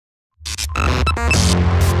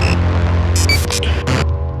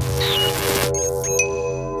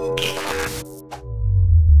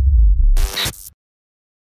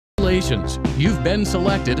Congratulations! You've been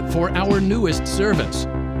selected for our newest service.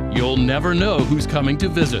 You'll never know who's coming to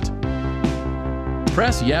visit.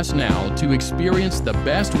 Press yes now to experience the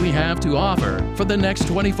best we have to offer for the next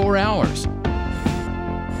 24 hours.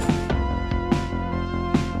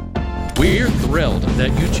 We're thrilled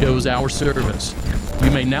that you chose our service.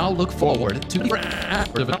 You may now look forward to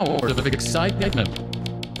hours of excitement.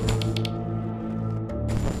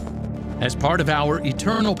 As part of our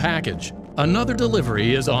eternal package, another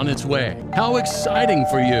delivery is on its way. How exciting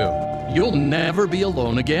for you! You'll never be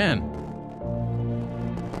alone again.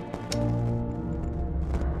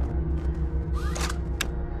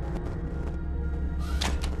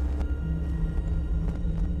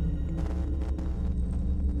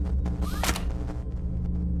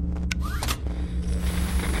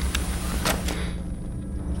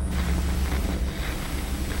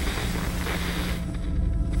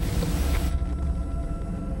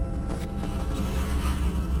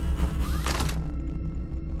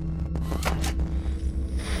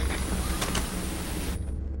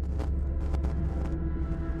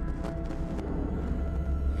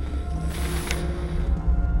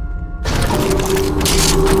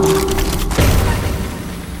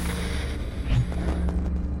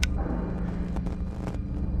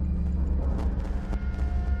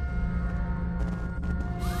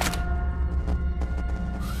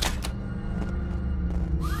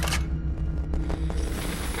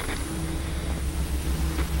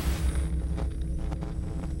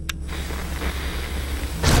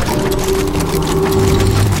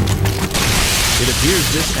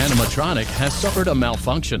 This animatronic has suffered a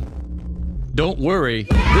malfunction. Don't worry,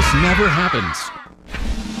 this never happens.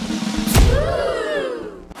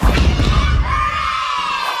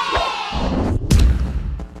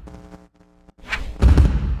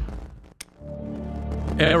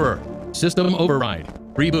 Error. System override.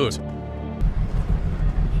 Reboot.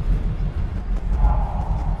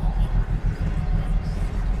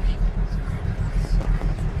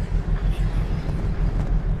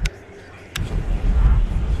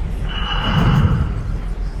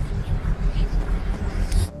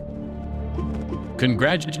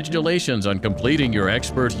 Congratulations on completing your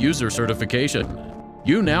expert user certification.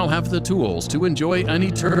 You now have the tools to enjoy an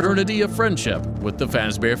eternity of friendship with the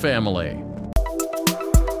Fazbear family.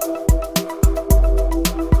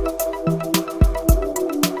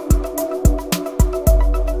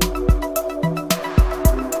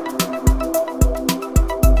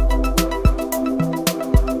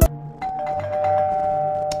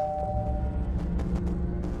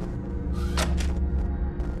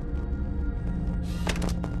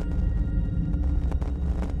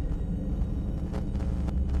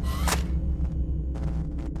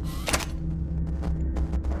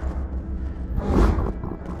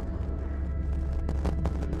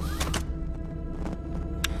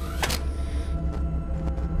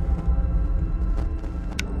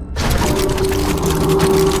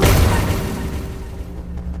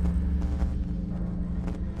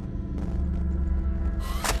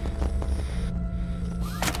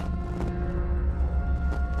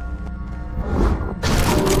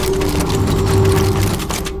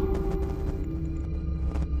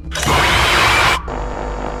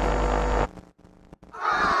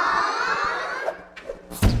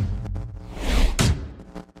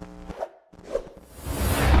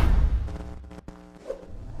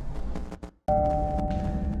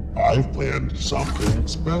 I've planned something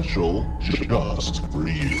special just for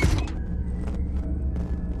you.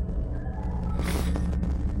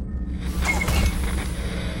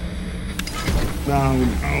 Now,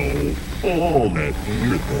 all that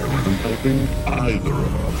weird there isn't helping either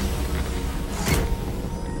of us.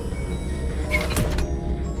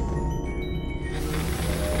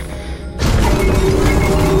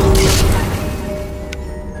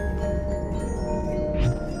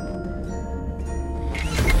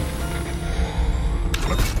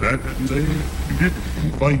 That day, you didn't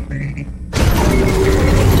invite me.